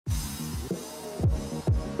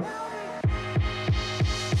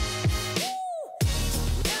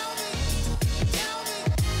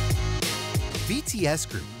VTS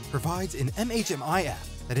Group provides an mHMI app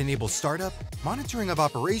that enables startup, monitoring of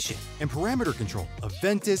operation, and parameter control of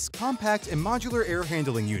VENTUS, compact, and modular air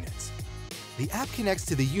handling units. The app connects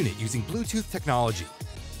to the unit using Bluetooth technology.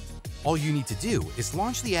 All you need to do is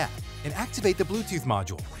launch the app and activate the Bluetooth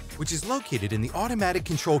module, which is located in the automatic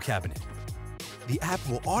control cabinet. The app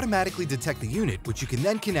will automatically detect the unit, which you can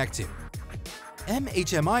then connect to.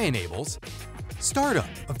 mHMI enables startup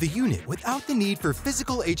of the unit without the need for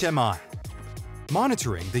physical HMI,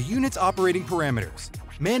 monitoring the unit's operating parameters,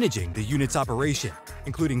 managing the unit's operation,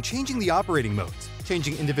 including changing the operating modes,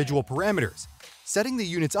 changing individual parameters, setting the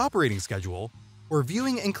unit's operating schedule, or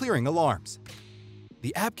viewing and clearing alarms.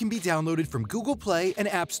 The app can be downloaded from Google Play and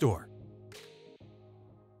App Store.